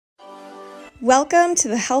Welcome to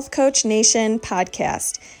the Health Coach Nation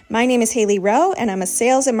podcast. My name is Haley Rowe, and I'm a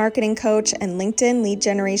sales and marketing coach and LinkedIn lead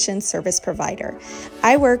generation service provider.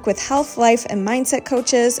 I work with health, life, and mindset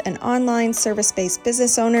coaches and online service-based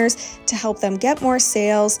business owners to help them get more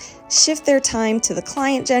sales, shift their time to the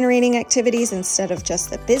client-generating activities instead of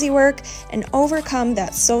just the busy work, and overcome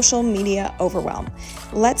that social media overwhelm.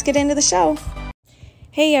 Let's get into the show.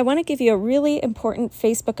 Hey, I want to give you a really important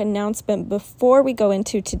Facebook announcement before we go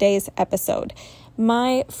into today's episode.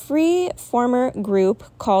 My free former group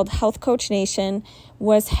called Health Coach Nation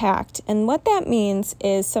was hacked. And what that means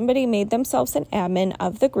is somebody made themselves an admin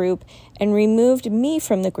of the group and removed me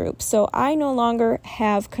from the group. So I no longer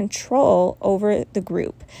have control over the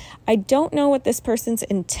group. I don't know what this person's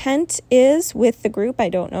intent is with the group. I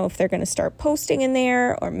don't know if they're going to start posting in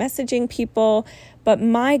there or messaging people. But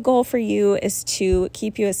my goal for you is to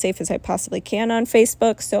keep you as safe as I possibly can on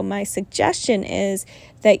Facebook. So my suggestion is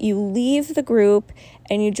that you leave the group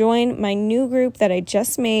and you join my new group that I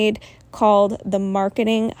just made called the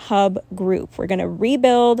Marketing Hub Group. We're going to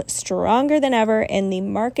rebuild stronger than ever in the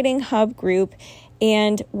Marketing Hub Group.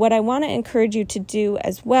 And what I want to encourage you to do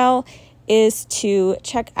as well is to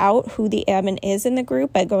check out who the admin is in the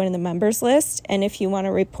group by going to the members list. And if you want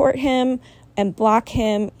to report him and block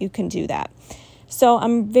him, you can do that. So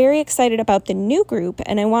I'm very excited about the new group,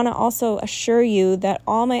 and I want to also assure you that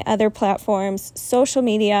all my other platforms, social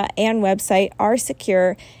media, and website are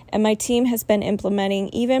secure, and my team has been implementing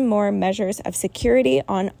even more measures of security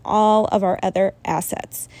on all of our other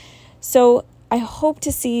assets. So I hope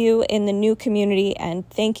to see you in the new community, and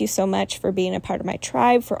thank you so much for being a part of my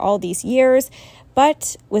tribe for all these years.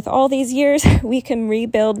 But with all these years, we can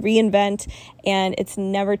rebuild, reinvent, and it's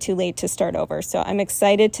never too late to start over. So I'm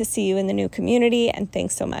excited to see you in the new community, and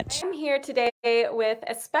thanks so much. I'm here today with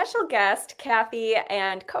a special guest, Kathy,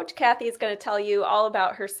 and Coach Kathy is going to tell you all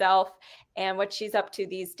about herself and what she's up to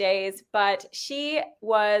these days. But she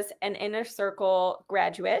was an Inner Circle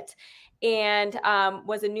graduate and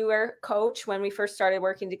was a newer coach when we first started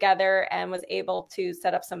working together, and was able to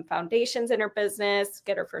set up some foundations in her business,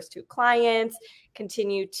 get her first 2 clients,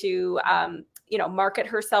 continue to market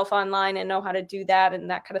herself online and know how to do that and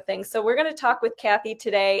that kind of thing. So we're going to talk with Kathy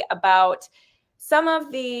today about some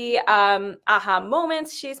of the aha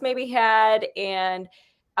moments she's maybe had and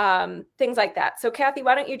things like that. So Kathy,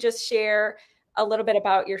 why don't you just share a little bit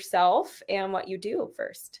about yourself and what you do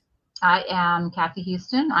first? I am Kathy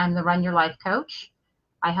Houston. I'm the Run Your Life coach.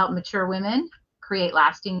 I help mature women create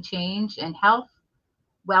lasting change in health,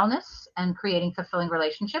 wellness, and creating fulfilling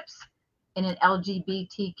relationships in an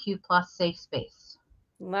LGBTQ plus safe space.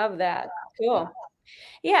 Love that. Cool.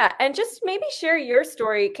 Yeah. And just maybe share your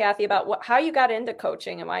story, Kathy, about how you got into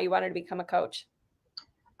coaching and why you wanted to become a coach.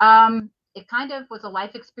 It kind of was a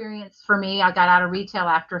life experience for me. I got out of retail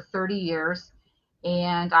after 30 years,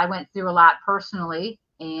 and I went through a lot personally.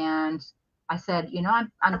 And I said,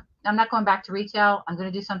 I'm not going back to retail. I'm going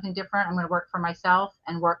to do something different. I'm going to work for myself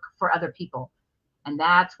and work for other people. And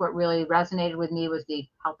that's what really resonated with me, was the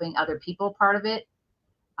helping other people part of it.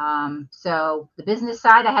 So the business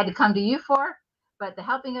side I had to come to you for, but the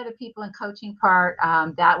helping other people and coaching part,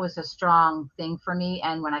 that was a strong thing for me.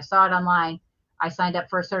 And when I saw it online, I signed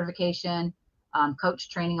up for a certification,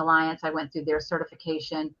 Coach Training Alliance. I went through their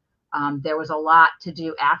certification. There was a lot to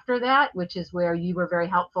do after that, which is where you were very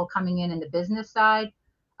helpful coming in the business side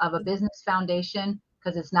of a business foundation,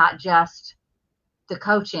 because it's not just the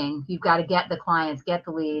coaching. You've got to get the clients, get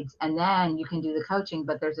the leads, and then you can do the coaching.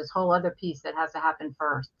 But there's this whole other piece that has to happen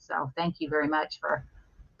first. So thank you very much for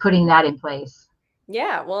putting that in place.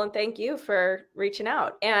 Yeah, well, and thank you for reaching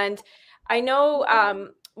out. And I know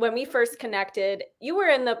when we first connected, you were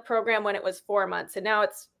in the program when it was 4 months, and now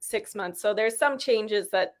it's 6 months. So there's some changes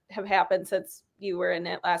that have happened since you were in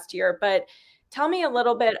it last year. But tell me a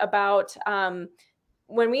little bit about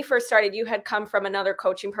when we first started. You had come from another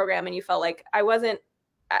coaching program, and you felt like I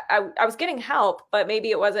was getting help, but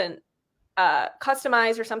maybe it wasn't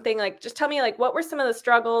customized or something. Like, just tell me, like, what were some of the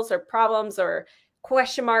struggles or problems or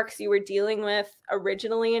question marks you were dealing with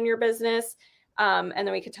originally in your business? And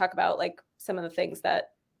then we could talk about like some of the things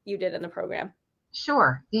that you did in the program.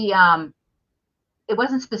 Sure. It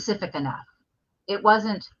wasn't specific enough. It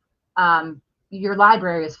wasn't, your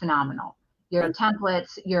library is phenomenal. Your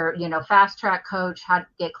templates, your, fast track coach, how to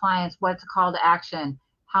get clients, what's a call to action,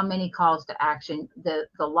 how many calls to action, the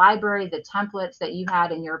library, the templates that you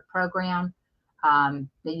had in your program, that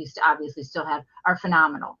you obviously still have, are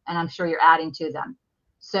phenomenal. And I'm sure you're adding to them.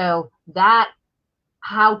 So that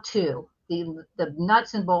how to, the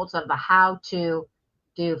nuts and bolts of the how to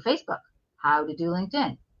do Facebook, how to do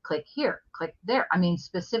click here, click there. I mean,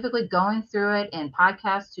 specifically going through it in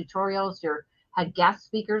podcasts, tutorials, had guest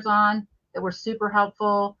speakers on that were super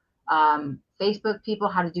helpful. Facebook people,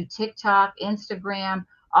 how to do TikTok, Instagram,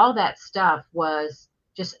 all that stuff was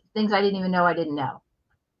just things I didn't even know I didn't know.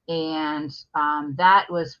 And that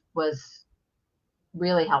was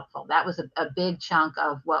really helpful. That was a big chunk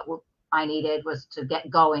of what I needed, was to get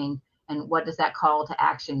going. And what does that call to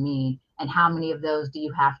action mean? And how many of those do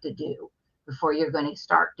you have to do before you're going to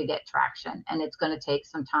start to get traction? And it's going to take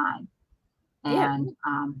some time. And,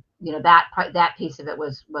 that piece of it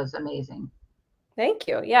was amazing. Thank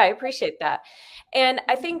you. Yeah, I appreciate that. And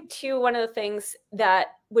I think too, one of the things that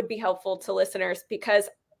would be helpful to listeners, because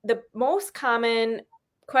the most common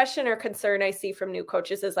question or concern I see from new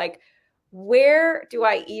coaches is like, where do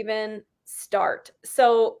I even start?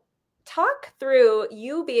 So talk through,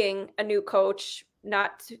 you being a new coach,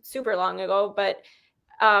 not super long ago, but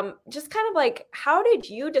just kind of like, how did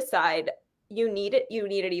you decide you needed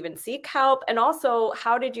even seek help? And also,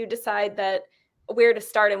 how did you decide that where to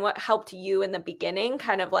start, and what helped you in the beginning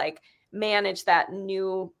kind of like manage that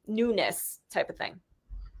newness type of thing?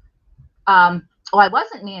 Well, I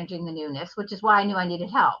wasn't managing the newness, which is why I knew I needed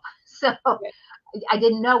help. So I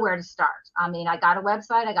didn't know where to start. I mean, I got a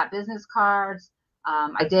website, I got business cards.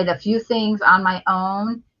 I did a few things on my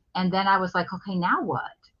own. And then I was like, okay, now what?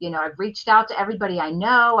 I've reached out to everybody I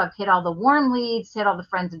know. I've hit all the warm leads, hit all the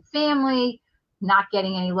friends and family, not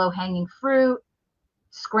getting any low hanging fruit,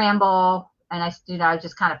 scramble. And I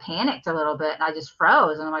just kind of panicked a little bit, and I just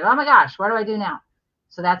froze. And I'm like, oh my gosh, what do I do now?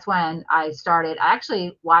 So that's when I started. I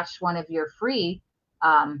actually watched one of your free,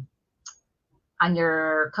 on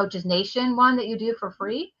your Coaches Nation one that you do for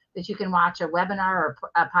free, that you can watch a webinar or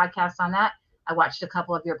a podcast on that. I watched a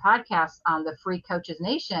couple of your podcasts on the free Coaches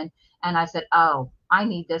Nation, and I said, oh, I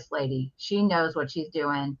need this lady. She knows what she's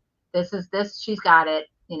doing. She's got it,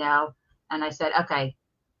 And I said, okay,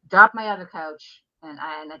 drop my other coach. And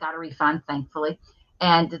I got a refund, thankfully.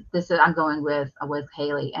 And I'm going with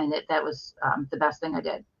Haley, and that was the best thing I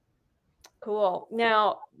did. Cool.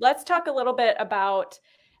 Now let's talk a little bit about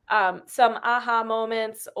some aha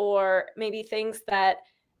moments, or maybe things that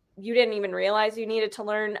you didn't even realize you needed to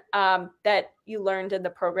learn, that you learned in the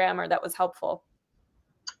program, or that was helpful.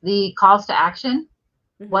 The calls to action,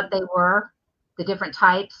 what they were, the different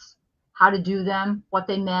types, how to do them, what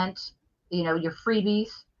they meant, your freebies,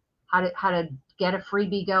 how to get a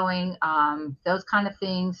freebie going, those kind of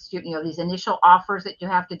things, these initial offers that you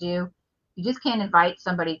have to do. You just can't invite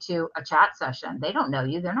somebody to a chat session. They don't know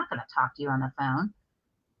you. They're not going to talk to you on the phone.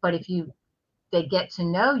 But if they get to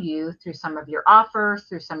know you through some of your offers,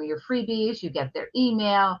 through some of your freebies, you get their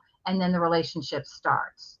email, and then the relationship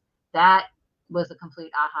starts. That was a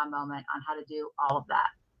complete aha moment on how to do all of that.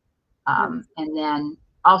 And then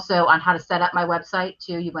also on how to set up my website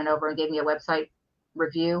too. You went over and gave me a website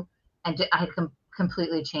review, and I had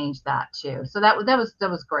completely changed that too. So that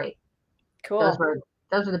was great. Cool.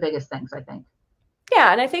 Those were the biggest things, I think.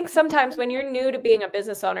 Yeah. And I think sometimes when you're new to being a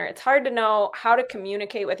business owner, it's hard to know how to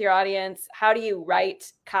communicate with your audience. How do you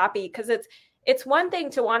write copy? Because it's one thing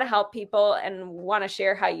to want to help people and want to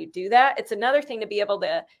share how you do that. It's another thing to be able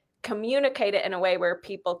to communicate it in a way where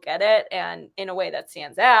people get it, and in a way that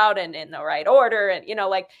stands out, and in the right order, and,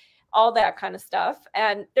 like all that kind of stuff.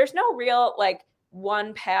 And there's no real like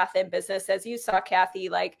one path in business. As you saw, Kathy,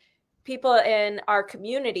 like people in our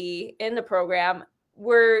community in the program,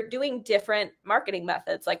 we're doing different marketing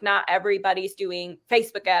methods. Like not everybody's doing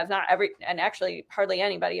Facebook ads, and actually hardly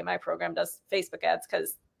anybody in my program does Facebook ads,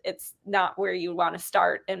 because it's not where you want to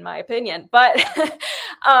start, in my opinion. But,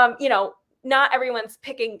 not everyone's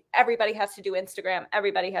picking, everybody has to do Instagram.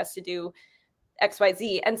 Everybody has to do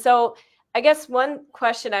XYZ. And so I guess one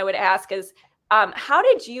question I would ask is, how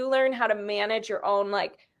did you learn how to manage your own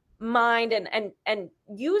like mind and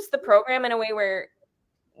use the program in a way where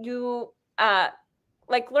you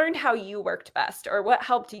like learned how you worked best, or what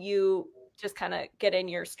helped you just kind of get in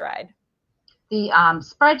your stride? The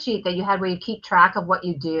spreadsheet that you had where you keep track of what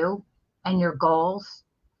you do and your goals,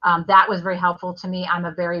 that was very helpful to me. I'm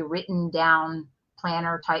a very written down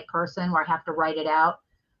planner type person where I have to write it out.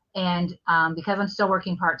 And because I'm still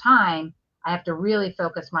working part-time, I have to really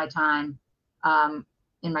focus my time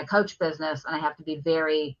in my coach business, and I have to be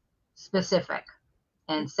very specific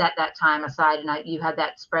and set that time aside. And you had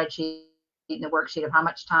that spreadsheet and the worksheet of how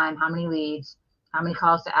much time, how many leads, how many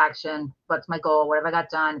calls to action, what's my goal, what have I got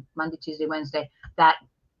done Monday, Tuesday, Wednesday. That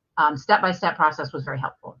step-by-step process was very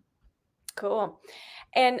helpful. Cool.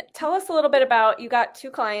 And tell us a little bit about, you got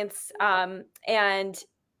 2 clients and,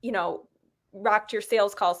 rocked your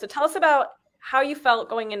sales calls. So tell us about how you felt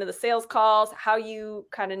going into the sales calls, how you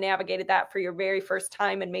kind of navigated that for your very first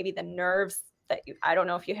time, and maybe the nerves that I don't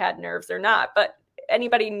know if you had nerves or not, but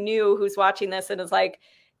anybody new who's watching this and is like,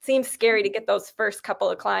 seems scary to get those first couple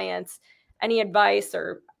of clients, any advice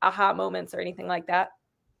or aha moments or anything like that?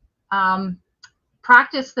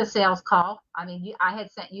 Practice the sales call. I mean, I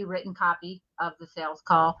had sent you written copy of the sales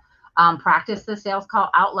call. Practice the sales call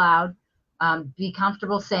out loud. Be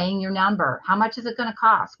comfortable saying your number. How much is it going to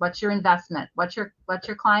cost? What's your investment? What's your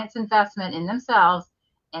client's investment in themselves?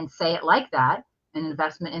 And say it like that, an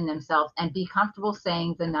investment in themselves, and be comfortable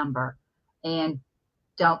saying the number. And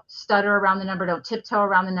don't stutter around the number. Don't tiptoe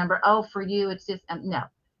around the number. Oh, for you, it's just, no.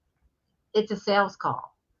 It's a sales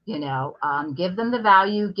call, give them the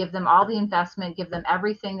value, give them all the investment, give them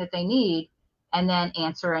everything that they need, and then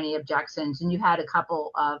answer any objections. And you had a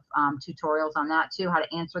couple of tutorials on that too, how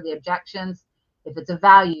to answer the objections. If it's a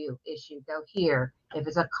value issue, go here. If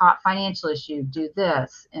it's a financial issue, do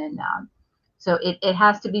this. And so it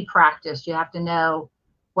has to be practiced. You have to know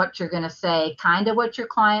what you're going to say, kind of what your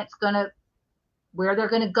client's where they're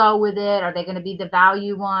going to go with it. Are they going to be the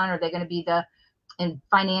value one? Are they going to be the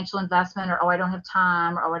financial investment? Or, oh, I don't have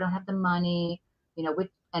time, or, oh, I don't have the money,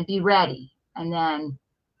 and be ready. And then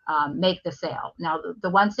make the sale. Now, the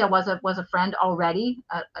one sale was a friend already,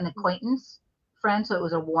 an acquaintance friend. So it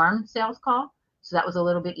was a warm sales call. So that was a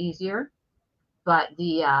little bit easier. But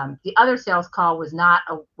the other sales call was not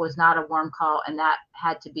a warm call, and that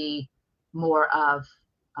had to be more of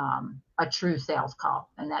a true sales call,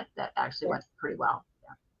 and that actually went pretty well.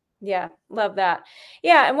 Yeah, love that.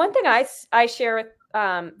 Yeah, and one thing I share with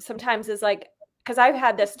sometimes is like, because I've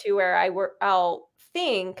had this too, where I'll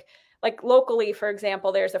think like locally, for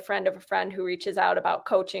example, there's a friend of a friend who reaches out about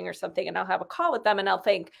coaching or something, and I'll have a call with them, and I'll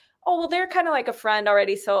think, oh, well, they're kind of like a friend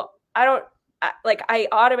already, so I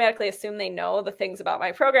automatically assume they know the things about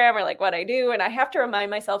my program or like what I do. And I have to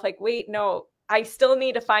remind myself, like, wait, no, I still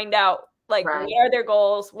need to find out, like, right, what are their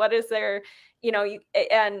goals? What is their,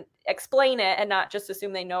 and explain it, and not just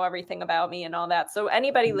assume they know everything about me and all that. So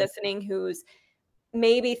anybody listening who's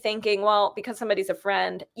maybe thinking, well, because somebody's a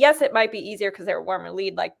friend, yes, it might be easier because they're a warmer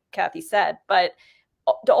lead, like Kathy said, but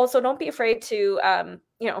also don't be afraid to,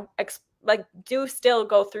 do still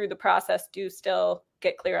go through the process, do still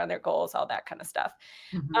get clear on their goals, all that kind of stuff.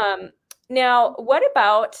 Mm-hmm. Now, what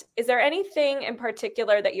about, is there anything in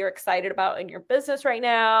particular that you're excited about in your business right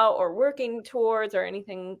now or working towards, or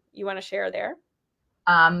anything you want to share there?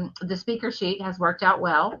 The speaker sheet has worked out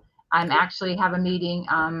well. I'm actually have a meeting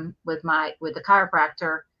with the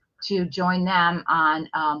chiropractor to join them on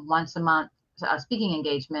once a month speaking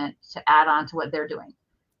engagement to add on to what they're doing.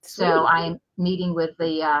 Sweet. So I'm meeting with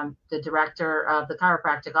the director of the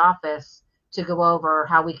chiropractic office to go over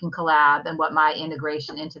how we can collab and what my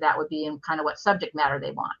integration into that would be, and kind of what subject matter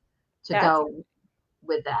they want to go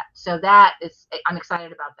with that. So I'm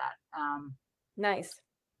excited about that. Nice.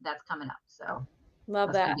 That's coming up. So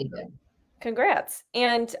love that. Congrats.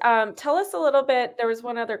 And tell us a little bit, there was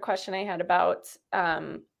one other question I had about,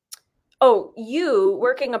 you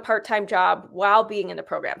working a part-time job while being in the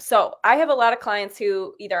program. So I have a lot of clients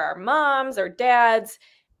who either are moms or dads,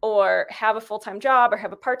 or have a full-time job or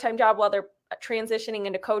have a part-time job while they're transitioning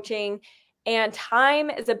into coaching. And time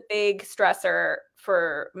is a big stressor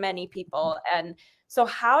for many people. And so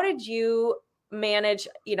how did you manage,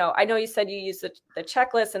 I know you said you used the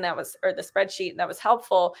checklist and or the spreadsheet, and that was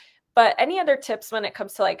helpful, but any other tips when it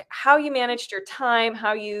comes to like how you managed your time,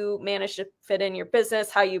 how you managed to fit in your business,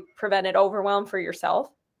 how you prevented overwhelm for yourself?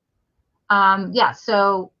 Yeah.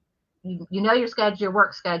 So your schedule, your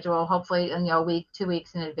work schedule, hopefully in a week, 2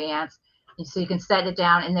 weeks in advance. So you can set it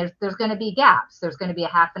down, and there's going to be gaps. There's going to be a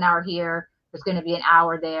half an hour here. There's going to be an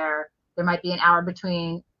hour there. There might be an hour before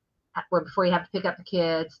you have to pick up the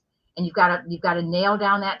kids, and you've got to nail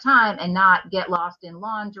down that time and not get lost in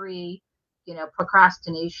laundry,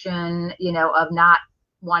 procrastination, of not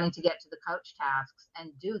wanting to get to the coach tasks and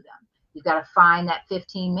do them. You've got to find that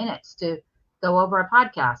 15 minutes to go over a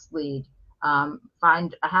podcast lead.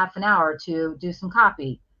 Find a half an hour to do some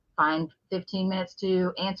copy, find 15 minutes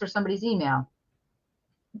to answer somebody's email.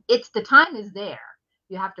 The time is there.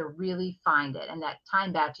 You have to really find it. And that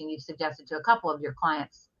time batching you've suggested to a couple of your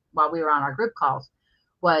clients while we were on our group calls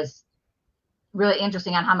was really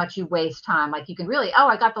interesting on how much you waste time. Like you can really,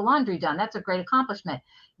 I got the laundry done. That's a great accomplishment.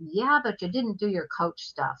 Yeah, but you didn't do your coach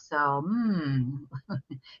stuff. So,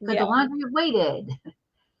 could the laundry have waited?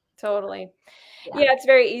 Totally. Yeah, it's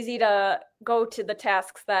very easy to go to the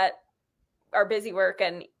tasks that are busy work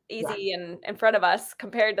and easy and in front of us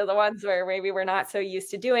compared to the ones where maybe we're not so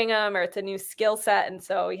used to doing them, or it's a new skill set. And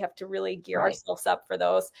so we have to really gear ourselves up for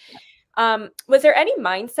those. Was there any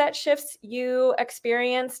mindset shifts you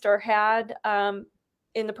experienced or had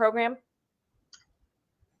in the program?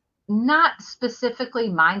 not specifically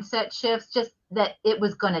mindset shifts, just that it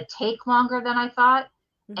was going to take longer than I thought.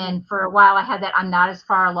 And for a while I had that I'm not as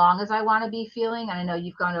far along as I want to be feeling. And I know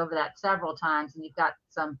you've gone over that several times and you've got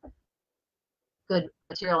some good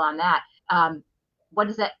material on that. What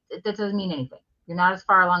does that doesn't mean anything. You're not as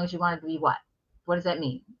far along as you wanted to be. What does that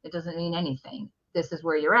mean? It doesn't mean anything. This is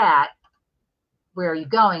where you're at. Where are you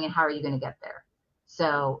going and how are you going to get there?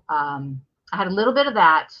 So I had a little bit of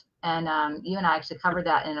that, and you and I actually covered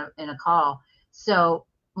that in a call. So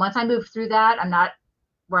once I moved through that, I'm not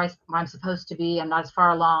where I'm supposed to be. I'm not as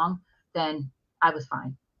far along. Then I was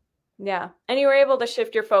fine. Yeah. And you were able to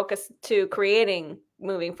shift your focus to creating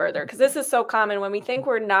moving further. Because this is so common when we think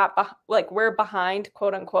we're not we're behind,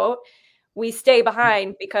 quote unquote, we stay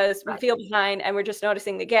behind because we feel behind and we're just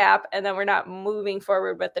noticing the gap. And then we're not moving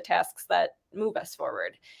forward with the tasks that move us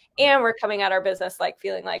forward. And we're coming at our business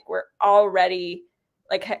feeling like we're already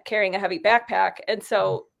carrying a heavy backpack. And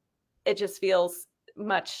so it just feels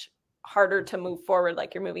much harder to move forward,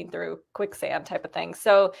 like you're moving through quicksand type of thing.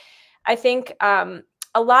 So I think a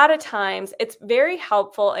lot of times it's very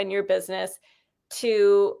helpful in your business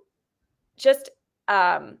to just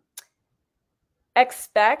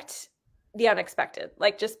expect the unexpected.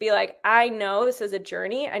 Just be like, I know this is a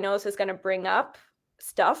journey. I know this is going to bring up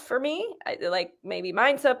stuff for me, like maybe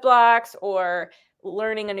mindset blocks or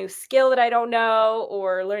learning a new skill that I don't know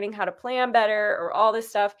or learning how to plan better or all this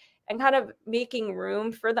stuff, and kind of making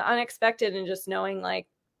room for the unexpected and just knowing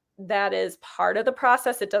that is part of the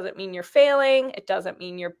process. It doesn't mean you're failing. It doesn't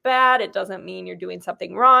mean you're bad. It doesn't mean you're doing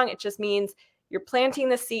something wrong. It just means you're planting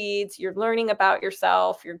the seeds, you're learning about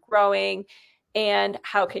yourself, you're growing, and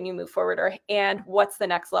how can you move forward, and what's the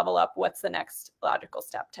next level up? What's the next logical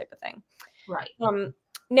step type of thing. Right.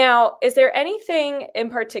 Now, is there anything in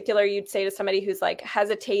particular you'd say to somebody who's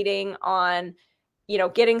hesitating on,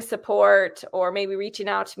 getting support or maybe reaching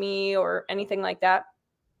out to me or anything like that?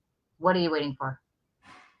 What are you waiting for?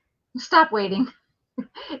 Stop waiting.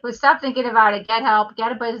 Stop thinking about it. Get help.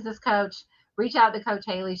 Get a business coach. Reach out to Coach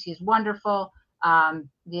Haley. She's wonderful.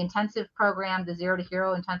 The intensive program, the Zero to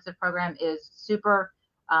Hero intensive program, is super.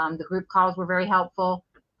 The group calls were very helpful.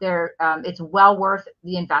 It's well worth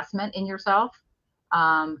the investment in yourself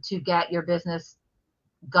to get your business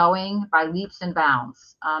going by leaps and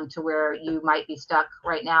bounds to where you might be stuck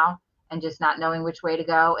right now and just not knowing which way to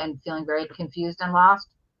go and feeling very confused and lost.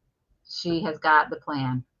 She has got the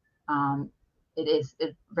plan. It is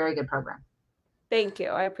a very good program. Thank you.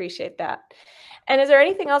 I appreciate that. And is there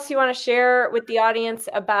anything else you want to share with the audience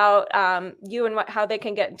about you and how they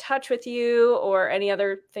can get in touch with you, or any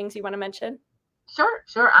other things you want to mention? Sure.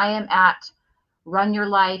 I am at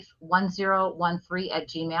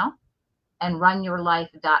runyourlife1013@gmail, and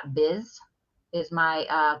runyourlife.biz is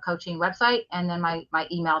my coaching website. And then my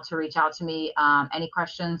email to reach out to me. Any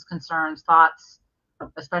questions, concerns, thoughts,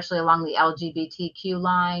 especially along the LGBTQ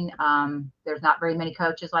line. There's not very many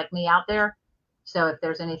coaches like me out there. So if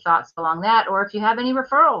there's any thoughts along that, or if you have any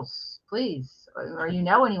referrals, please, or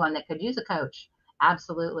anyone that could use a coach,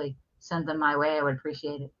 absolutely send them my way. I would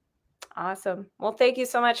appreciate it. Awesome. Well, thank you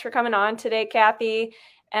so much for coming on today, Kathy.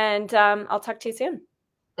 And I'll talk to you soon.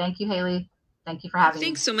 Thank you, Haley. Thank you for having me.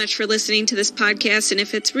 Thanks so much for listening to this podcast. And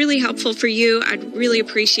if it's really helpful for you, I'd really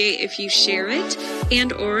appreciate if you share it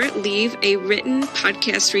and or leave a written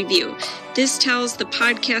podcast review. This tells the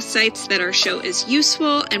podcast sites that our show is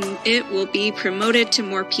useful, and it will be promoted to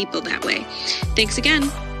more people that way. Thanks again.